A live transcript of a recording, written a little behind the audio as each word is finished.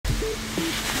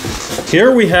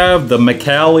Here we have the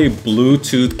Macally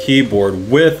Bluetooth keyboard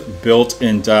with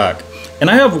built-in dock. And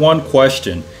I have one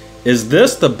question. Is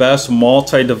this the best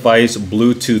multi-device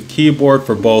Bluetooth keyboard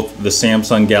for both the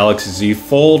Samsung Galaxy Z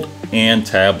Fold and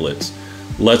tablets?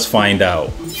 Let's find out.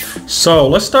 So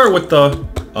let's start with the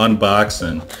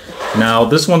unboxing. Now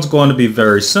this one's going to be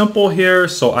very simple here,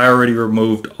 so I already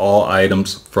removed all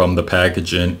items from the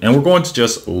packaging and we're going to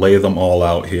just lay them all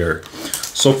out here.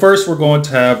 So first we're going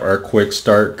to have our quick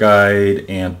start guide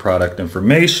and product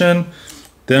information.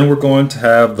 Then we're going to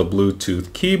have the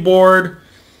Bluetooth keyboard.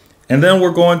 And then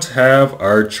we're going to have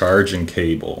our charging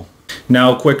cable.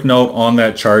 Now, a quick note on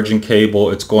that charging cable,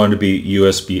 it's going to be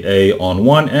USB-A on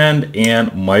one end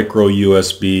and micro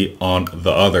USB on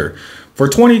the other. For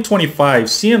 2025,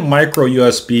 seeing micro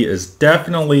USB is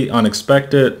definitely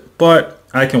unexpected, but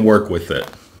I can work with it.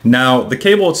 Now, the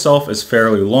cable itself is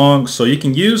fairly long, so you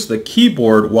can use the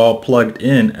keyboard while plugged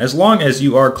in as long as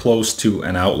you are close to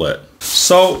an outlet.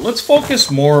 So let's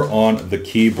focus more on the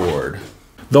keyboard.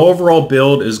 The overall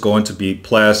build is going to be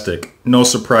plastic. No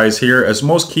surprise here, as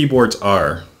most keyboards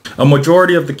are. A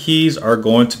majority of the keys are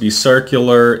going to be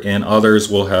circular and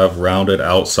others will have rounded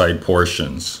outside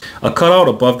portions. A cutout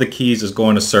above the keys is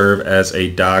going to serve as a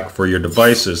dock for your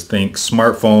devices, think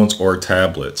smartphones or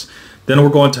tablets. Then we're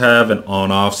going to have an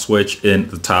on-off switch in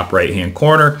the top right-hand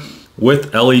corner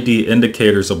with LED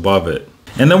indicators above it.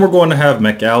 And then we're going to have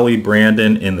Macally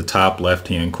branding in the top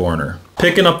left-hand corner.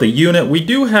 Picking up the unit, we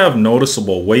do have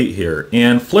noticeable weight here,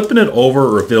 and flipping it over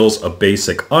reveals a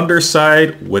basic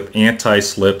underside with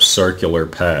anti-slip circular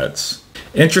pads.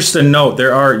 Interesting note,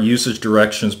 there are usage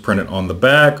directions printed on the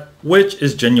back, which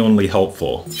is genuinely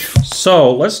helpful.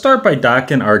 So let's start by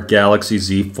docking our Galaxy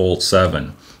Z Fold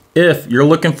 7. If you're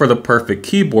looking for the perfect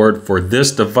keyboard for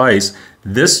this device,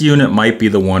 this unit might be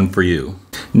the one for you.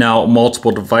 Now,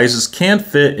 multiple devices can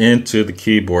fit into the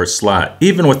keyboard slot,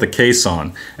 even with the case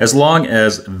on, as long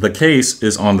as the case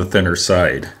is on the thinner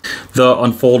side. The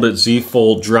unfolded Z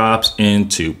Fold drops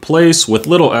into place with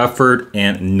little effort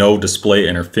and no display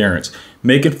interference,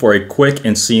 making for a quick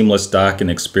and seamless docking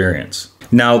experience.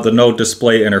 Now, the no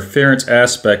display interference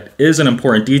aspect is an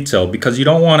important detail because you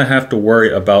don't want to have to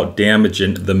worry about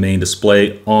damaging the main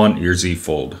display on your Z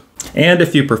Fold. And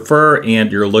if you prefer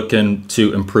and you're looking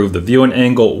to improve the viewing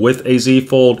angle with a Z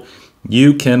Fold,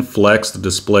 you can flex the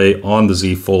display on the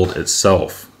Z Fold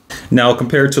itself. Now,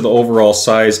 compared to the overall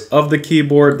size of the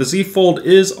keyboard, the Z Fold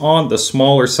is on the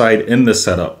smaller side in this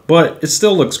setup, but it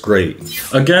still looks great.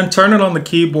 Again, turning on the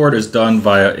keyboard is done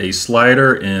via a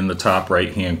slider in the top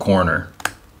right-hand corner.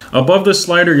 Above the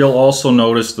slider, you'll also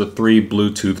notice the 3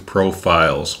 Bluetooth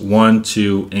profiles, 1,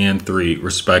 2, and 3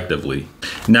 respectively.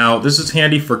 Now, this is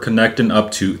handy for connecting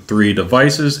up to 3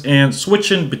 devices and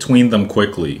switching between them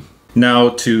quickly. Now,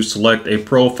 to select a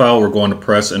profile, we're going to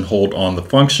press and hold on the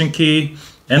function key,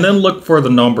 and then look for the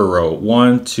number row,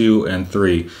 1, 2, and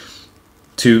 3.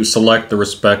 To select the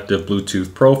respective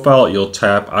Bluetooth profile, you'll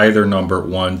tap either number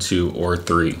 1, 2, or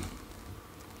 3.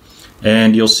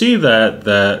 And you'll see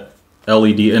that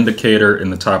LED indicator in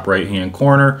the top right hand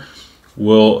corner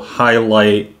will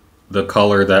highlight the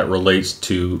color that relates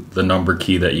to the number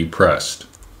key that you pressed.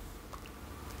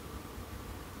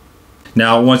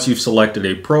 Now, once you've selected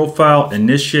a profile,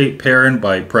 initiate pairing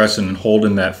by pressing and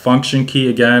holding that function key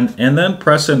again and then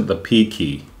pressing the P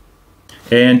key.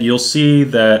 And you'll see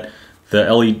that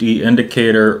the LED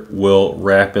indicator will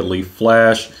rapidly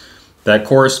flash. That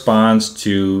corresponds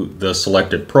to the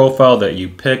selected profile that you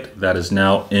picked that is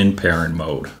now in pairing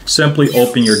mode. Simply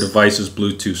open your device's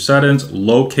Bluetooth settings,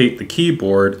 locate the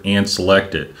keyboard, and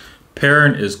select it.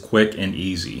 Pairing is quick and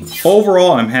easy.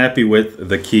 Overall, I'm happy with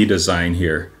the key design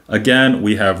here. Again,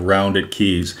 we have rounded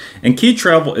keys, and key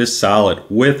travel is solid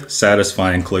with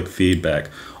satisfying click feedback,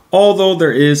 although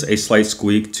there is a slight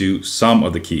squeak to some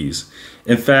of the keys.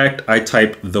 In fact, I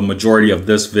typed the majority of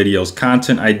this video's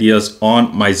content ideas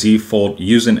on my Z Fold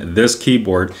using this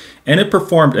keyboard, and it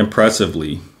performed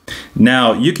impressively.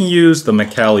 Now, you can use the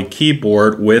Macally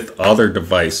keyboard with other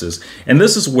devices, and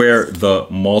this is where the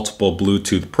multiple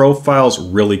Bluetooth profiles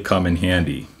really come in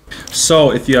handy.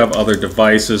 So if you have other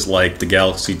devices like the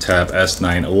Galaxy Tab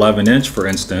S9 11-inch, for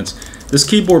instance, this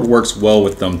keyboard works well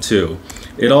with them too.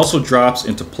 It also drops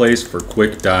into place for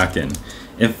quick docking.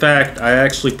 In fact, I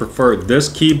actually prefer this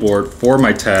keyboard for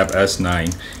my Tab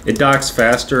S9. It docks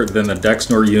faster than the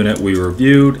Dexnor unit we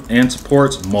reviewed and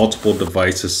supports multiple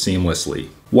devices seamlessly.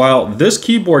 While this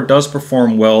keyboard does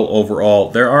perform well overall,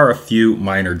 there are a few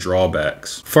minor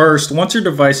drawbacks. First, once your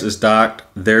device is docked,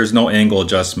 there's no angle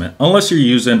adjustment unless you're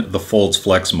using the Folds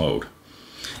Flex mode.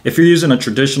 If you're using a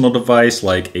traditional device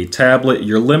like a tablet,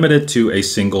 you're limited to a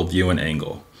single viewing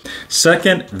angle.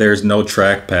 Second, there's no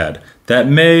trackpad. That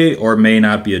may or may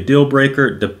not be a deal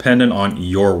breaker depending on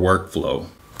your workflow.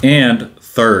 And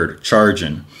third,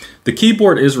 charging. The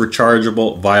keyboard is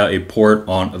rechargeable via a port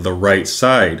on the right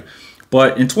side,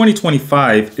 but in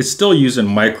 2025, it's still using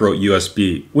micro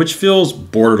USB, which feels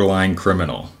borderline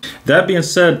criminal. That being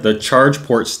said, the charge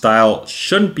port style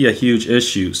shouldn't be a huge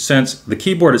issue since the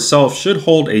keyboard itself should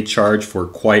hold a charge for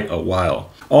quite a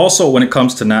while. Also, when it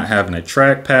comes to not having a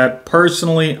trackpad,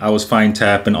 personally, I was fine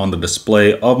tapping on the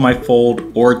display of my Fold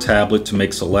or tablet to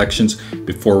make selections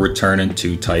before returning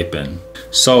to type in.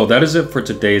 So that is it for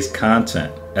today's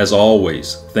content. As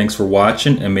always, thanks for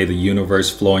watching and may the universe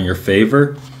flow in your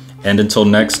favor. And until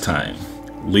next time,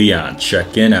 Leon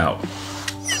checking out.